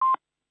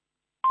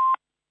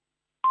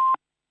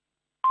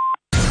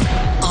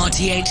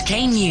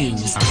RTHK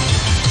News.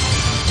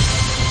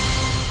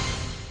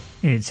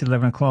 It's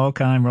 11 o'clock.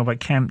 I'm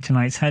Robert Kemp.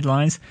 Tonight's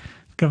headlines.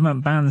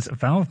 Government bans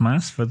valve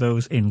masks for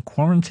those in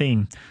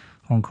quarantine.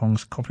 Hong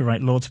Kong's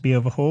copyright law to be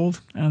overhauled.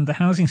 And the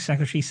Housing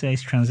Secretary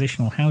says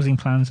transitional housing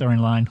plans are in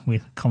line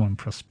with common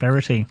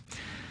prosperity.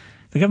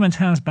 The government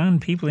has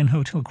banned people in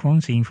hotel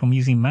quarantine from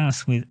using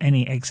masks with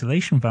any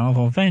exhalation valve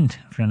or vent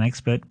after an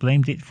expert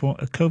blamed it for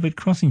a COVID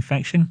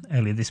cross-infection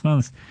earlier this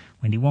month.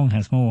 Wendy Wong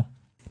has more.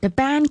 The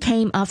ban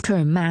came after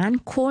a man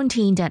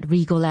quarantined at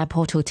Regal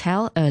Airport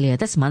Hotel earlier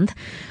this month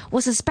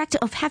was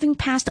suspected of having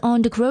passed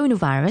on the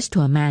coronavirus to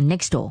a man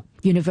next door.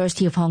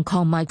 University of Hong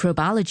Kong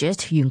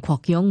microbiologist Yuen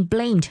Kwok Yung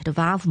blamed the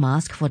valve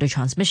mask for the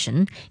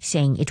transmission,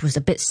 saying it was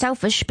a bit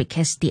selfish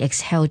because the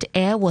exhaled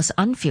air was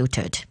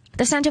unfiltered.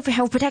 The Centre for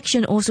Health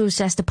Protection also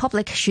says the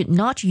public should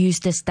not use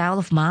this style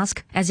of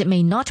mask as it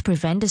may not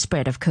prevent the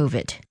spread of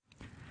COVID.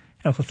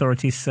 Health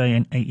authorities say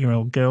an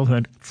 8-year-old girl who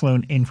had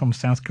flown in from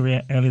South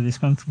Korea earlier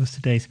this month was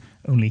today's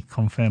only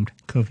confirmed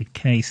COVID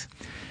case.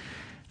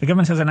 The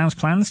government has announced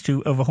plans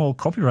to overhaul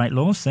copyright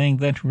laws, saying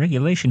that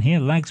regulation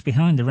here lags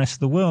behind the rest of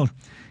the world.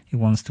 It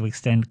wants to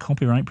extend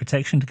copyright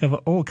protection to cover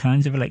all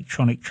kinds of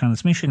electronic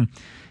transmission.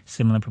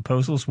 Similar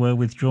proposals were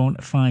withdrawn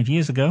 5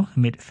 years ago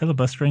amid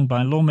filibustering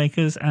by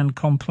lawmakers and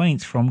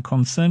complaints from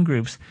concern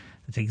groups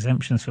that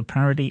exemptions for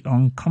parody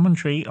on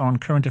commentary on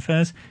current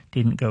affairs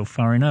didn't go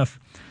far enough.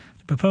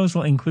 The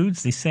proposal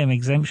includes the same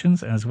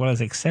exemptions as well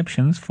as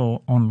exceptions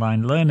for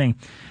online learning,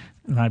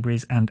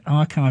 libraries and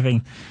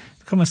archiving.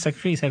 The Commerce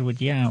Secretary is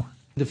Edward Yao.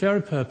 The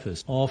very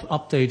purpose of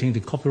updating the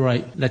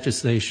copyright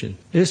legislation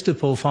is to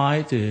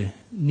provide the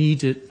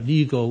needed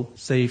legal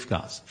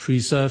safeguards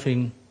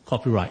preserving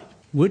copyright,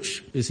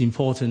 which is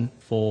important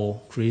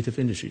for creative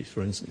industries,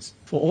 for instance.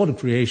 For all the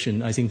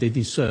creation, I think they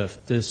deserve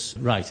this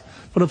right.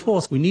 But of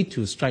course, we need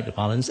to strike the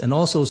balance and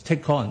also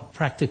take on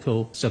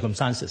practical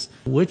circumstances,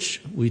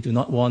 which we do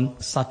not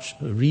want such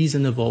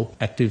reasonable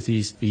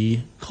activities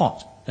be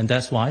caught. And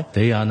that's why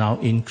they are now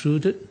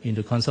included in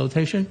the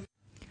consultation.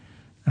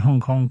 The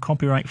Hong Kong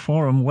Copyright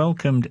Forum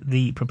welcomed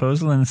the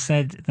proposal and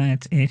said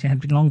that it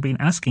had long been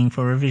asking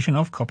for a revision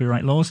of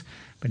copyright laws,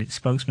 but its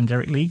spokesman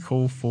Derek Lee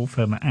called for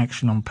firmer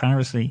action on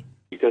piracy.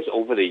 Because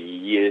over the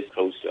years,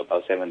 close to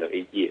about 7 to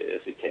 8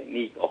 years, the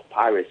technique of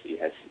piracy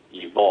has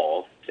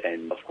evolved,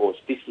 and of course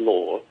this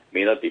law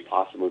may not be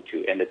possible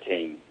to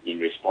entertain in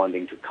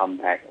responding to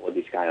combat all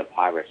this kind of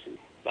piracy.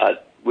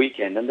 But we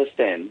can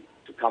understand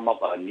to come up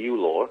with a new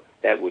law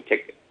that would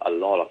take a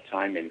lot of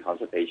time and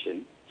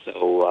consultation.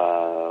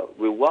 So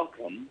we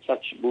welcome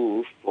such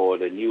move for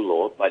the new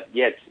law, but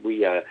yet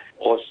we are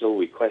also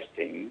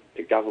requesting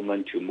the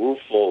government to move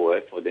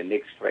forward for the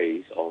next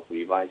phase of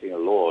revising a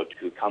law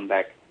to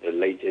combat the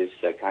latest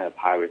kind of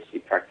piracy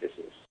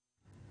practices.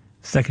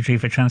 Secretary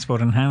for Transport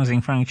and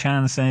Housing Frank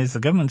Chan says the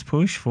government's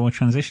push for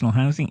transitional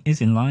housing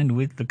is in line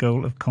with the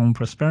goal of common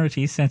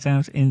prosperity set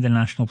out in the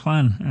national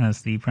plan,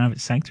 as the private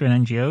sector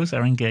and NGOs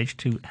are engaged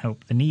to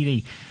help the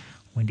needy.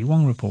 Wendy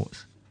Wong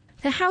reports.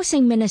 The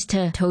Housing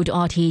Minister told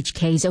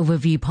RTHK's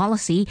Overview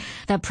Policy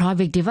that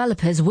private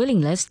developers'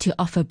 willingness to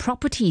offer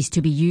properties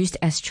to be used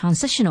as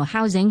transitional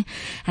housing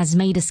has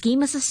made the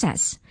scheme a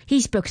success. He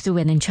spoke through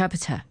an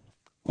interpreter.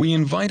 We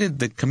invited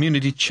the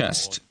Community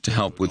Chest to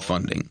help with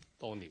funding,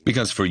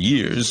 because for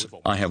years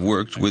I have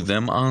worked with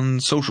them on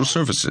social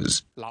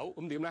services.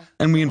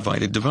 And we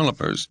invited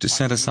developers to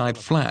set aside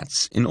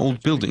flats in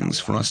old buildings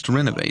for us to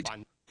renovate.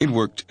 It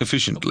worked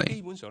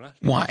efficiently.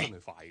 Why?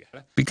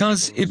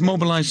 Because it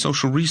mobilized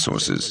social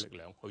resources.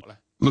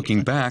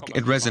 Looking back,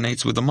 it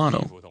resonates with the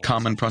motto,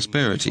 common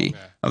prosperity,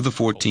 of the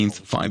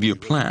 14th five-year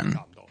plan.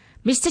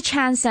 Mr.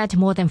 Chan said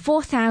more than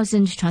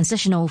 4,000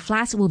 transitional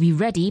flats will be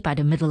ready by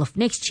the middle of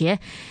next year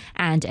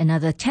and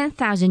another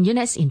 10,000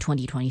 units in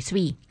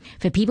 2023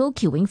 for people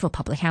queuing for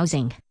public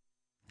housing.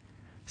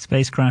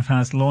 Spacecraft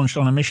has launched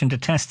on a mission to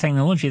test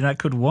technology that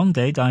could one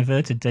day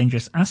divert a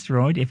dangerous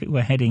asteroid if it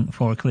were heading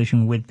for a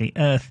collision with the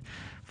Earth.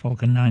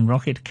 Falcon 9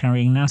 rocket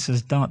carrying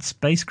NASA's DART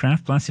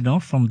spacecraft blasted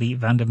off from the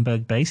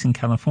Vandenberg base in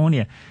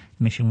California.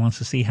 The mission wants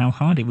to see how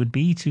hard it would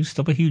be to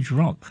stop a huge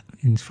rock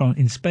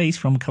in space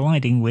from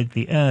colliding with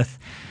the Earth.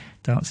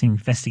 DART's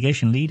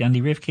investigation lead,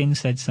 Andy Rivkin,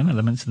 said some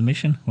elements of the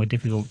mission were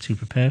difficult to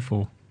prepare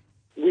for.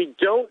 We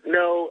don't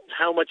know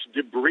how much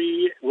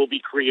debris will be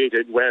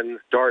created when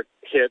DART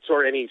hits,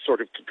 or any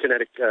sort of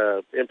kinetic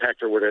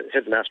impactor were to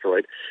hit an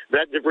asteroid.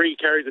 That debris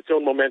carries its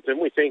own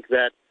momentum. We think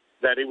that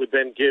it would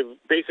then give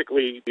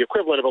basically the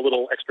equivalent of a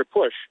little extra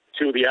push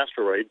to the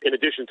asteroid, in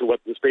addition to what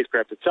the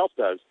spacecraft itself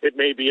does. It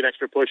may be an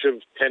extra push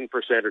of 10%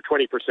 or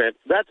 20%.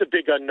 That's a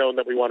big unknown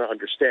that we want to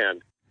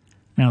understand.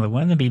 Now the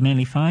weather will be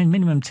mainly fine.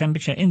 Minimum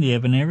temperature in the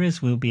urban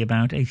areas will be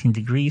about 18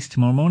 degrees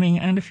tomorrow morning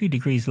and a few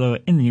degrees lower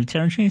in the New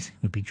Territories. It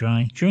will be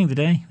dry during the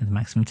day with a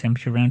maximum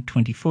temperature around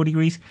 24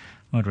 degrees.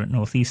 Moderate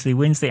northeasterly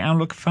winds. The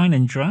outlook fine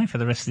and dry for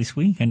the rest of this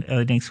week and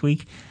early next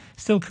week.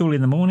 Still cool in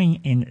the morning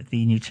in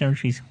the New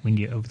Territories,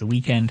 windy over the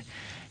weekend.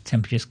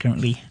 Temperatures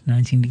currently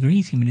 19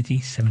 degrees, humidity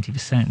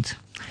 70%.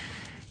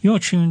 You're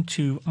tuned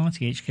to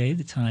RTHK.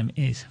 The time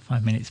is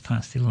 5 minutes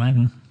past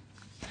 11.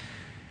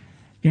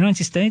 The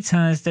United States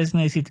has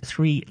designated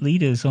 3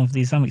 leaders of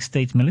the Islamic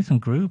State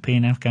militant group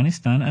in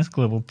Afghanistan as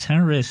global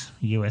terrorists.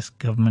 The US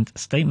government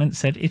statement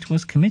said it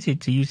was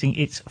committed to using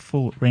its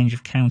full range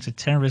of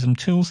counter-terrorism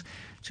tools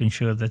to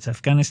ensure that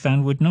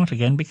Afghanistan would not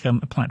again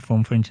become a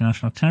platform for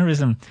international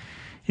terrorism.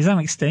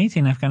 Islamic State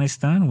in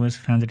Afghanistan was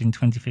founded in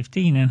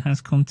 2015 and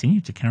has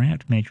continued to carry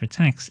out major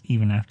attacks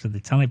even after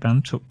the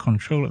Taliban took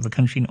control of the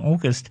country in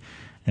August.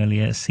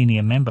 Earlier, a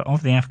senior member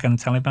of the Afghan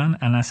Taliban,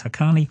 Anas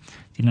Haqqani,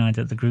 denied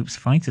that the group's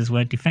fighters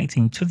were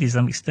defecting to the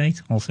Islamic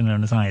State, also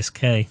known as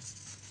ISK.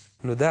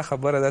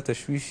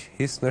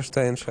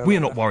 We are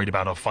not worried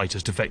about our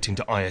fighters defecting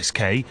to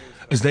ISK,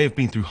 as they have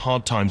been through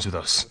hard times with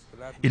us.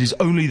 It is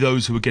only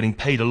those who are getting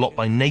paid a lot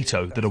by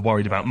NATO that are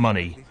worried about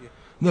money.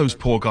 Those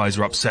poor guys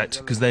are upset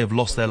because they have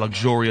lost their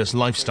luxurious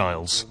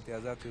lifestyles.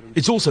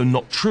 It's also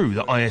not true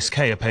that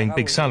ISK are paying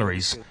big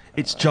salaries.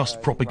 It's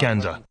just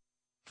propaganda.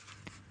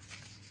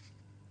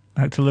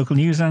 Back to local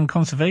news, and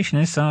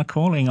conservationists are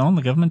calling on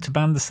the government to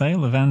ban the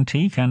sale of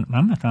antique and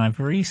mammoth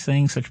ivory,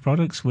 saying such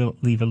products will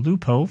leave a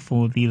loophole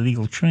for the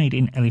illegal trade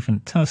in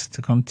elephant tusks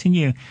to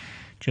continue.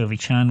 Jovi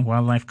Chan,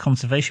 Wildlife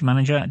Conservation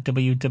Manager at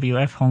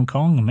WWF Hong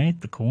Kong,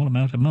 made the call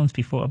about a month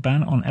before a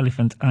ban on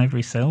elephant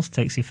ivory sales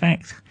takes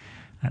effect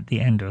at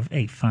the end of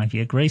a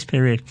 5-year grace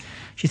period.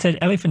 She said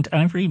elephant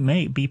ivory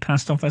may be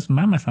passed off as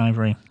mammoth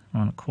ivory.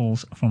 On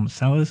calls from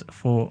sellers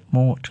for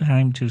more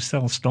time to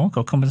sell stock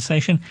or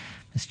compensation,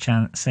 Ms.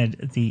 Chan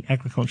said the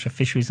Agriculture,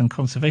 Fisheries and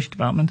Conservation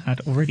Department had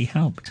already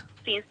helped.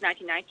 Since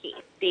 1990,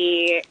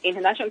 the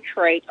international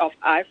trade of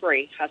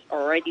ivory has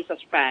already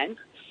suspended,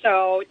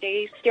 so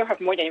they still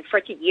have more than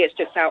 30 years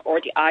to sell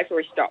all the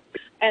ivory stock.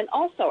 And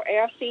also,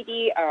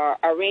 AFCD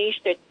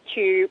arranged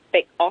 2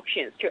 big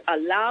auctions to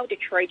allow the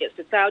traders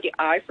to sell the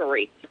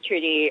ivory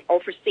to the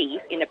overseas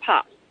in the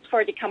past.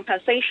 For the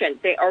compensation,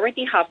 they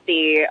already have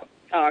the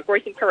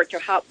grazing period to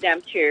help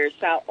them to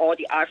sell all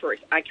the ivories.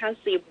 I can't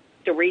see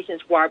the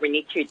reasons why we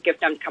need to give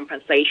them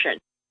compensation.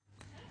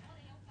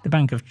 The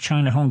Bank of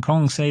China Hong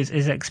Kong says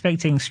is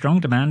expecting strong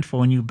demand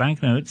for new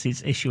banknotes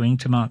it's issuing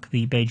to mark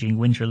the Beijing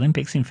Winter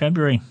Olympics in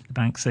February. The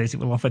bank says it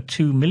will offer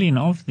 2 million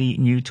of the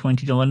new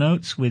 $20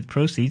 notes, with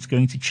proceeds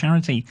going to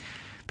charity.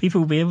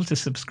 People will be able to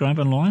subscribe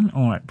online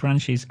or at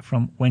branches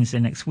from Wednesday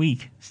next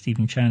week.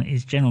 Stephen Chan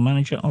is General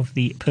Manager of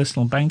the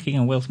Personal Banking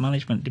and Wealth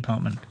Management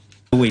Department.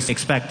 We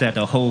expect that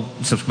the whole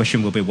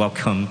subscription will be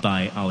welcomed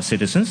by our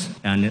citizens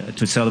and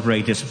to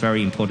celebrate this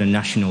very important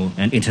national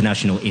and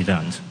international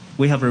event.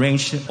 We have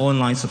arranged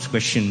online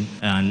subscription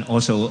and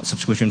also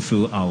subscription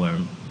through our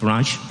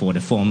branch for the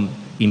form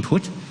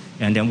input,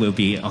 and then will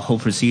be a whole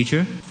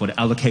procedure for the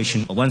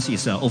allocation once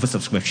it's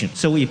oversubscription.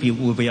 So it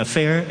will be a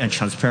fair and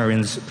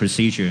transparent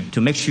procedure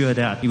to make sure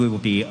that it will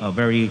be a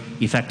very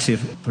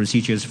effective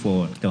procedures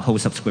for the whole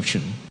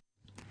subscription.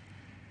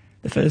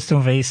 The first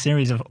of a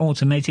series of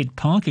automated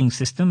parking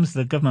systems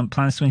the government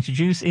plans to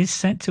introduce is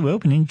set to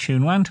open in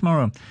Tsuen Wan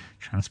tomorrow.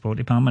 Transport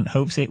Department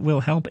hopes it will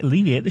help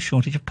alleviate the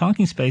shortage of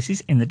parking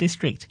spaces in the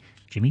district.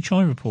 Jimmy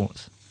Choi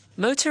reports.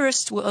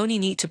 Motorists will only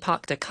need to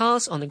park their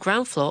cars on the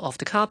ground floor of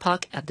the car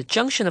park at the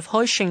junction of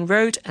Hoi Shing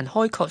Road and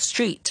Hoi Kok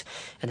Street,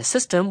 and the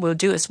system will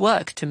do its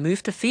work to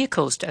move the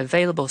vehicles to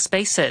available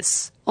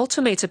spaces.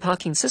 Automated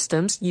parking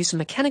systems use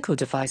mechanical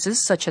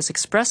devices such as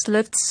express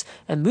lifts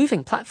and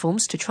moving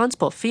platforms to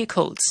transport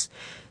vehicles.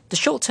 The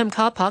short-term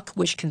car park,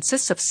 which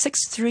consists of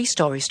 6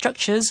 3-story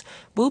structures,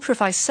 will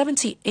provide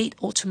 78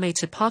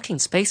 automated parking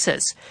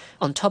spaces,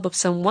 on top of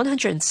some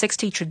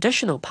 160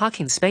 traditional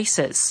parking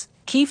spaces.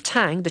 Keith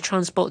Tang, the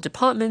Transport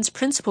Department's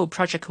Principal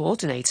Project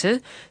Coordinator,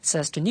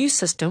 says the new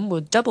system will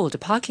double the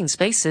parking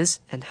spaces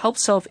and help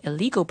solve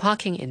illegal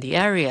parking in the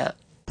area.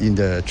 In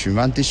the Tsuen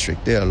Wan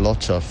district, there are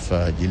lots of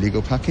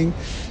illegal parking,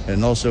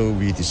 and also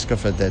we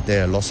discovered that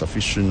there are lots of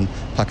sufficient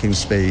parking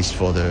space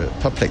for the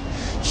public.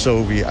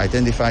 So we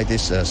identified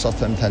this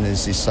short-term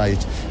tenancy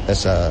site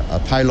as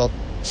a pilot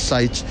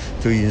site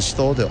to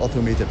install the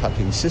automated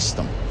parking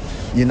system.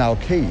 In our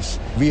case,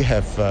 we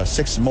have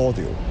 6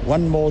 modules.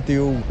 One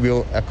module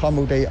will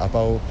accommodate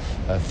about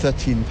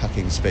 13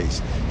 parking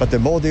spaces, but the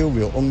module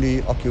will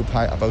only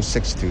occupy about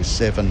 6 to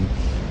 7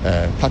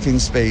 parking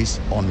space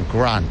on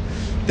ground.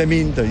 That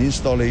means the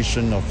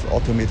installation of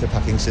automated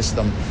parking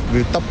system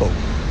will double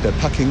the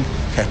parking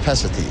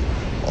capacity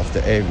of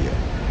the area.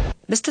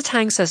 Mr.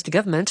 Tang says the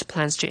government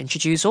plans to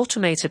introduce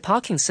automated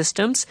parking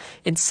systems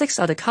in 6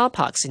 other car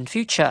parks in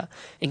future,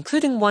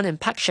 including one in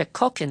Pak Shek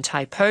Kok in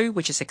Tai Po,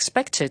 which is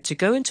expected to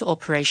go into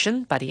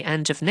operation by the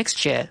end of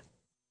next year.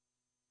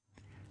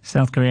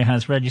 South Korea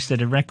has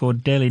registered a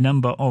record daily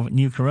number of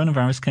new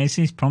coronavirus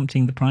cases,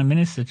 prompting the Prime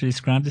Minister to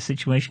describe the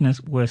situation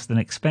as worse than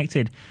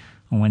expected.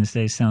 On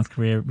Wednesday, South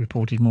Korea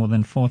reported more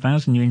than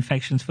 4,000 new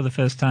infections for the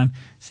first time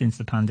since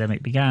the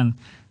pandemic began.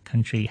 The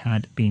country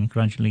had been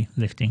gradually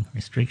lifting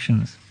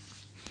restrictions.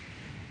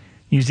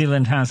 New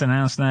Zealand has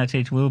announced that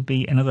it will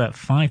be another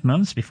 5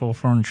 months before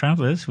foreign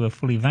travellers who are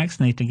fully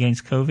vaccinated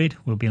against COVID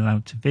will be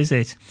allowed to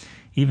visit.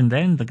 Even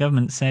then, the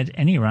government said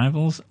any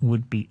arrivals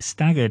would be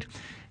staggered.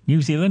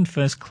 New Zealand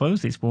first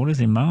closed its borders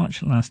in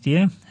March last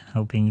year,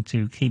 hoping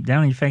to keep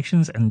down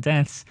infections and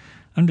deaths.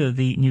 Under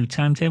the new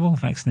timetable,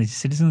 vaccinated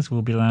citizens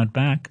will be allowed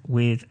back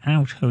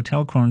without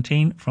hotel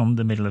quarantine from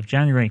the middle of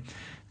January.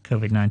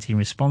 COVID-19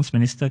 Response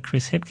Minister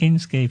Chris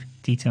Hipkins gave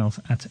details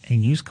at a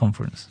news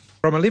conference.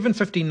 From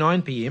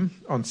 11:59pm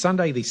on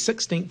Sunday the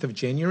 16th of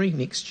January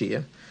next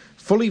year,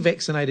 fully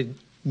vaccinated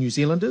New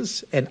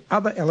Zealanders and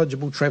other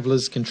eligible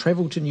travellers can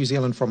travel to New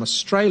Zealand from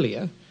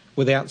Australia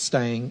without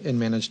staying in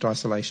managed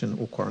isolation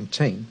or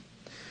quarantine.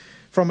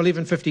 From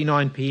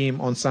 11:59pm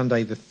on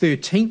Sunday the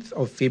 13th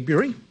of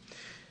February,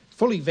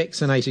 fully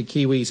vaccinated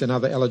Kiwis and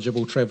other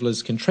eligible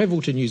travellers can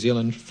travel to New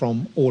Zealand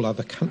from all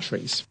other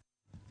countries.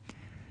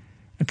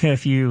 A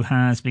curfew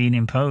has been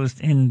imposed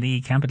in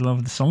the capital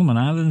of the Solomon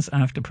Islands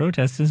after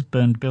protesters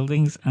burned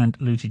buildings and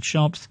looted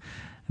shops.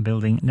 A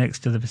building next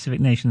to the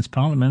Pacific Nations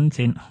Parliament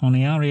in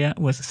Honiara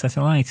was set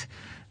alight.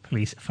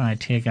 Police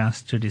fired tear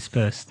gas to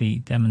disperse the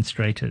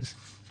demonstrators.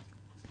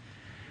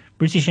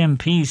 British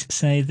MPs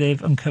say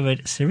they've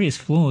uncovered serious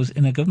flaws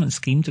in a government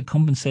scheme to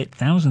compensate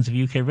thousands of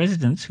UK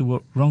residents who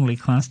were wrongly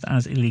classed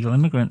as illegal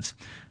immigrants.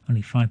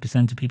 Only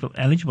 5% of people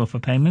eligible for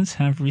payments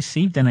have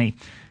received any.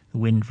 The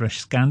Windrush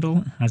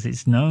scandal, as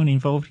it's known,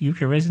 involved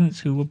UK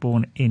residents who were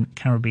born in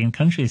Caribbean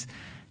countries.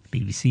 The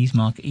BBC's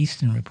Mark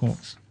Easton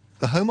reports.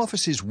 The Home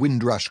Office's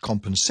Windrush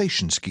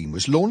compensation scheme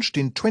was launched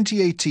in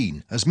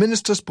 2018, as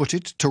ministers put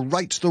it, to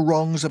right the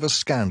wrongs of a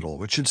scandal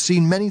which had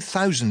seen many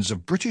thousands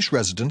of British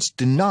residents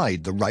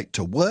denied the right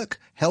to work,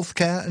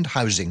 healthcare and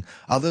housing.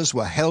 Others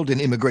were held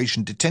in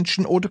immigration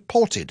detention or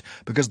deported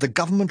because the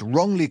government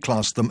wrongly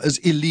classed them as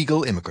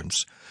illegal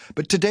immigrants.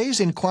 But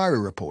today's inquiry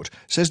report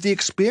says the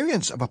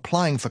experience of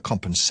applying for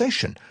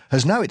compensation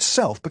has now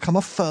itself become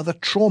a further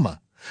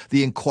trauma.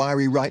 The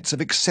inquiry writes of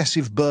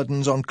excessive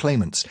burdens on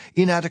claimants,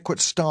 inadequate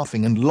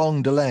staffing and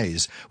long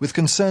delays, with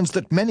concerns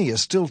that many are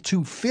still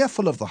too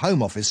fearful of the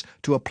Home Office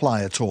to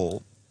apply at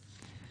all.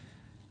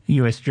 The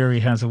US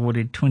jury has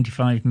awarded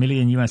 $25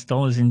 million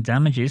in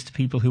damages to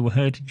people who were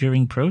hurt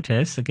during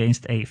protests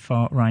against a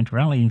far-right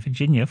rally in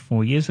Virginia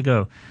 4 years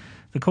ago.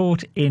 The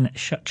court in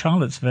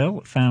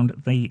Charlottesville found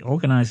the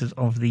organisers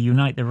of the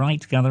Unite the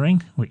Right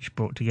gathering, which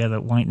brought together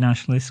white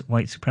nationalists,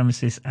 white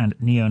supremacists and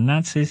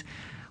neo-Nazis,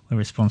 were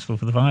responsible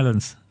for the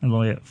violence. A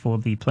lawyer for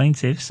the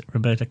plaintiffs,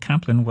 Roberta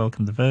Kaplan,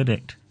 welcomed the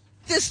verdict.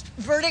 This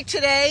verdict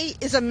today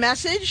is a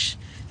message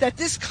that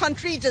this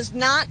country does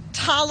not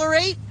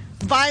tolerate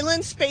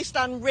violence based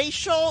on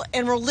racial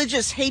and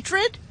religious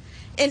hatred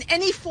in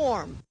any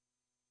form.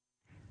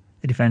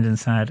 The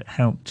defendants had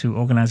helped to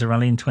organise a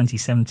rally in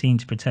 2017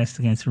 to protest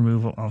against the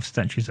removal of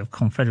statues of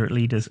Confederate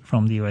leaders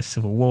from the US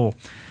Civil War.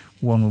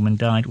 One woman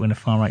died when a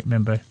far-right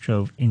member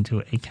drove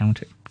into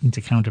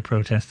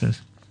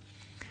counter-protesters.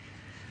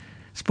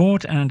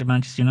 Sport and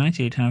Manchester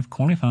United have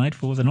qualified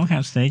for the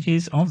knockout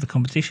stages of the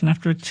competition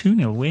after a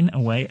 2-0 win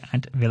away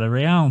at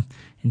Villarreal.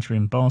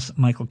 Interim boss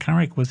Michael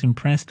Carrick was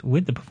impressed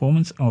with the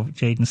performance of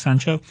Jadon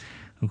Sancho,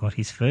 who got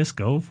his first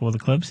goal for the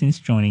club since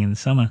joining in the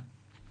summer.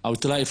 I was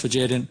delighted for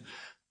Jadon.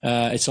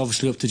 It's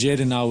obviously up to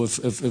Jadon now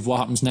of what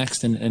happens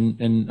next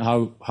and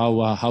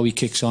how he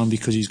kicks on,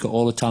 because he's got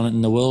all the talent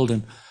in the world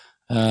and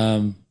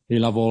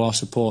he'll have all our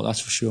support,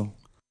 that's for sure.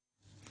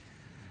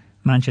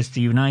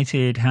 Manchester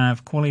United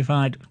have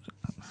qualified...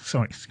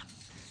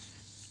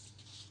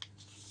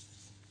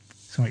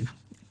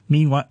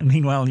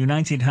 Meanwhile,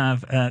 United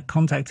have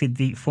contacted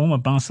the former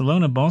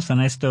Barcelona boss,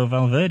 Ernesto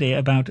Valverde,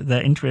 about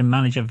their interim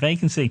manager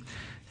vacancy.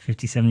 The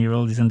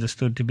 57-year-old is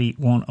understood to be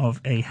one of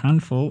a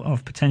handful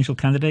of potential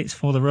candidates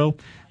for the role,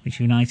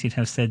 which United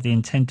have said they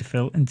intend to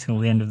fill until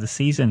the end of the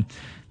season,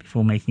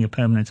 before making a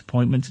permanent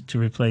appointment to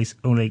replace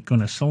Ole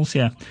Gunnar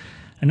Solskjaer.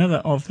 Another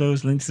of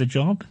those linked to the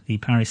job, the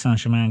Paris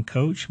Saint-Germain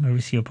coach,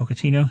 Mauricio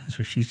Pochettino, has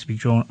refused to be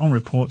drawn on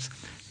reports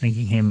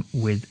linking him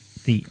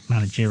with the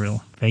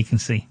managerial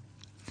vacancy.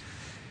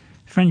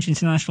 French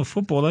international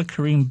footballer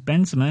Karim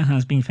Benzema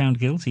has been found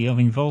guilty of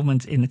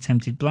involvement in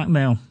attempted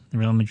blackmail. The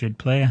Real Madrid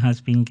player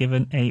has been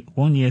given a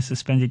 1-year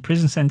suspended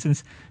prison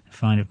sentence, a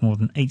fine of more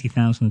than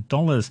 $80,000. In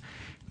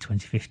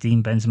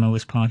 2015, Benzema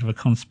was part of a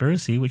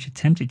conspiracy which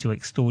attempted to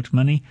extort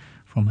money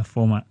from a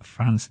former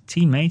France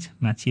teammate,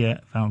 Mathieu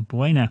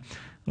Valbuena,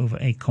 over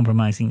a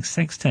compromising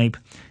sex tape.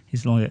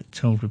 His lawyer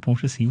told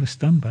reporters he was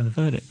stunned by the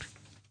verdict.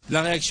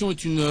 Our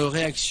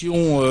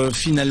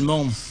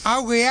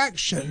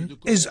reaction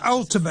is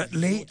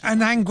ultimately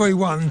an angry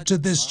one to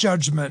this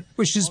judgment,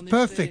 which is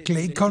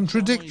perfectly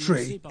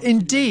contradictory.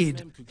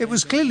 Indeed, it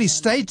was clearly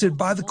stated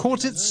by the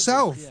court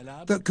itself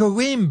that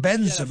Karim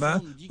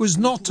Benzema was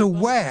not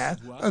aware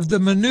of the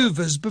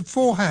manoeuvres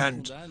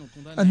beforehand.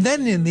 And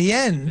then in the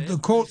end, the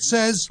court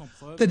says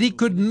that he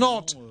could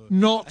not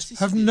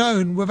have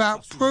known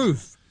without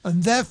proof.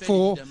 And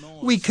therefore,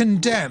 we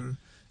condemn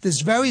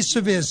this very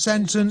severe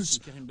sentence,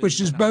 which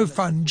is both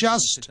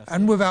unjust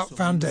and without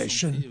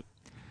foundation.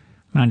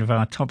 Round of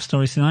our top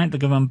stories tonight, the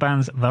government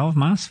bans valve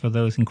masks for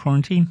those in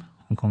quarantine.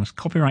 Hong Kong's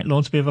copyright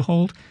law to be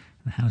overhauled.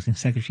 The Housing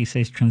Secretary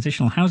says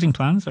transitional housing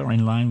plans are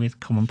in line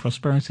with common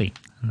prosperity.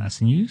 And that's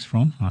the news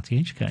from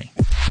RTHK.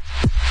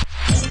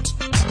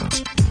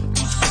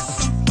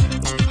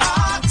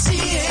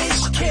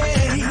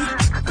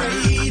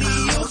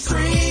 Radio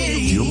 3.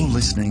 You're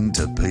listening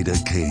to Peter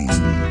King.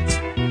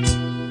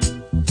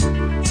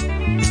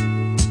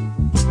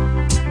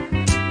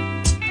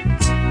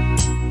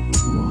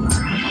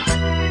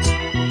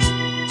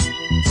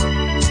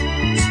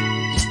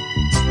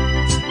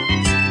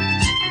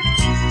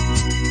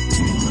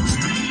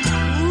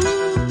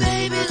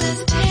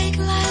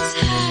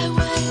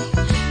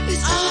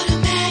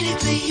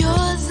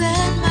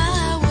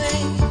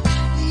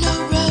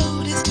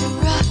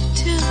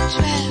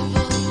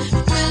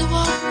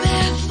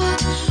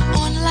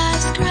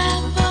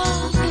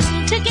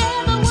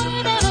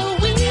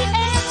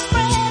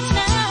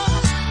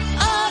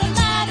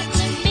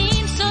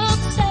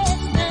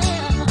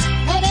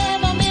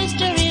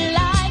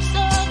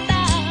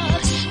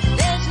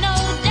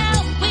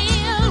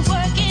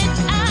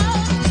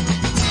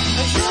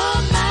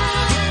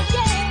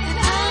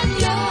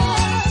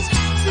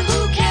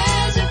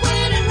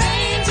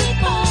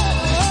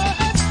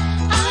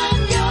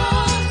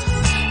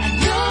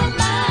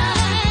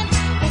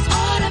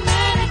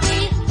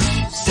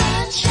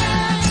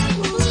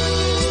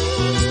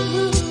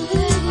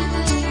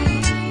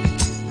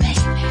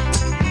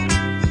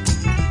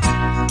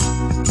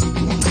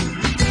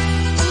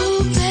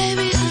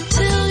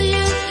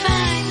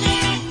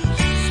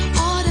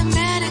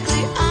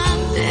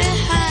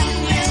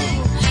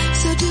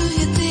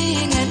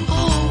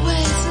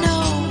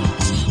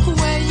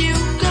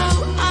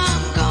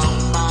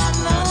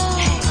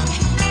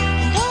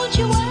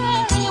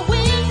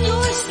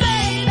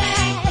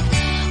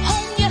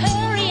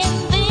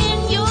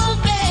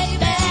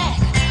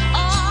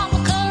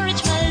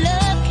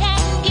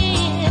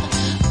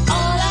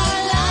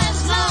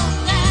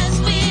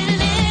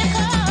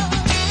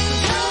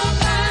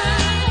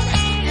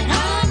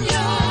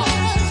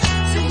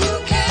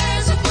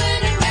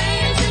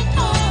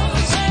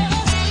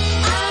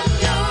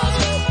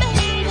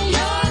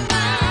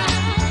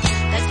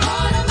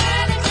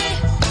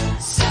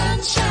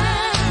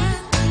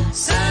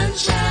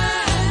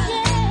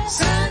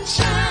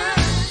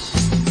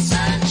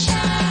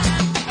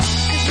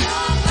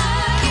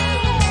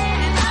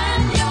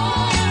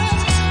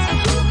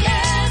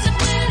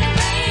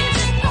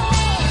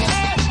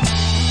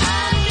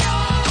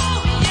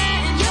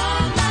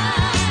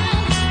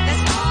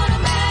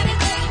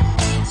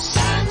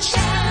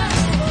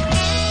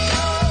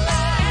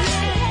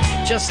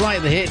 Just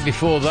like the hit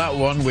before that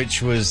one,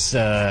 which was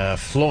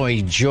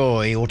Floyd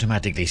Joy,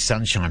 Automatically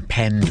Sunshine,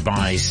 penned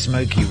by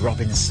Smokey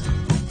Robinson.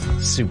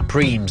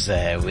 Supremes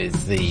there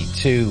with the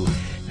two,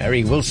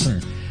 Mary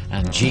Wilson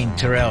and Jean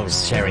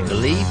Terrells sharing the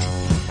lead.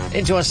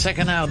 Into our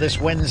second hour this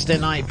Wednesday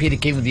night. Peter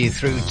King with you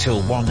through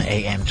till 1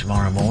 a.m.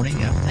 tomorrow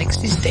morning. Up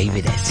next is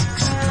David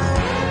Essex.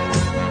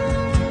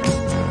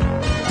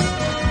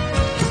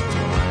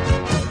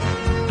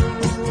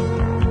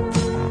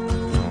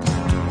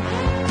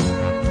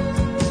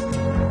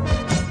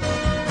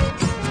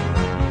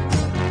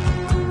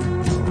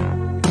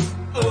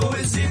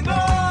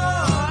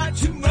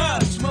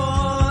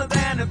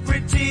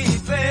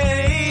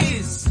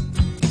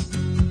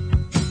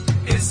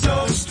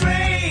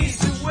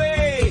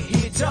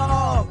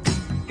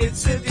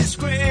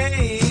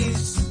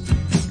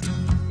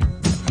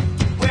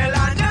 Well,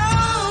 I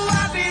know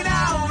I've been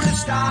out of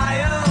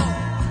style.